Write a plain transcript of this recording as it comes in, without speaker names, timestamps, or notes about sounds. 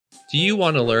Do you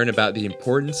want to learn about the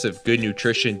importance of good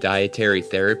nutrition dietary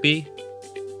therapy?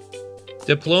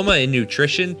 Diploma in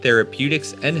Nutrition,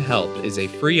 Therapeutics and Health is a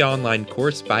free online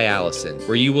course by Alison,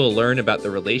 where you will learn about the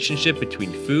relationship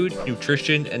between food,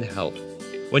 nutrition, and health.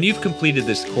 When you've completed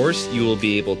this course, you will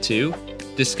be able to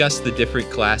discuss the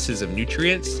different classes of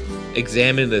nutrients,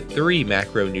 examine the 3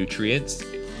 macronutrients,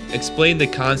 explain the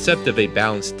concept of a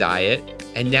balanced diet,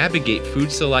 and navigate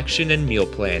food selection and meal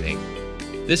planning.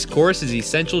 This course is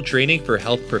essential training for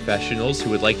health professionals who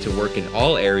would like to work in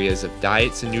all areas of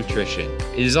diets and nutrition.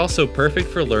 It is also perfect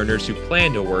for learners who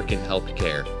plan to work in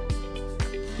healthcare.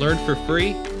 Learn for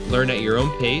free, learn at your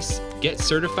own pace, get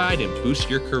certified, and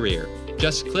boost your career.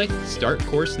 Just click Start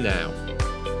Course now.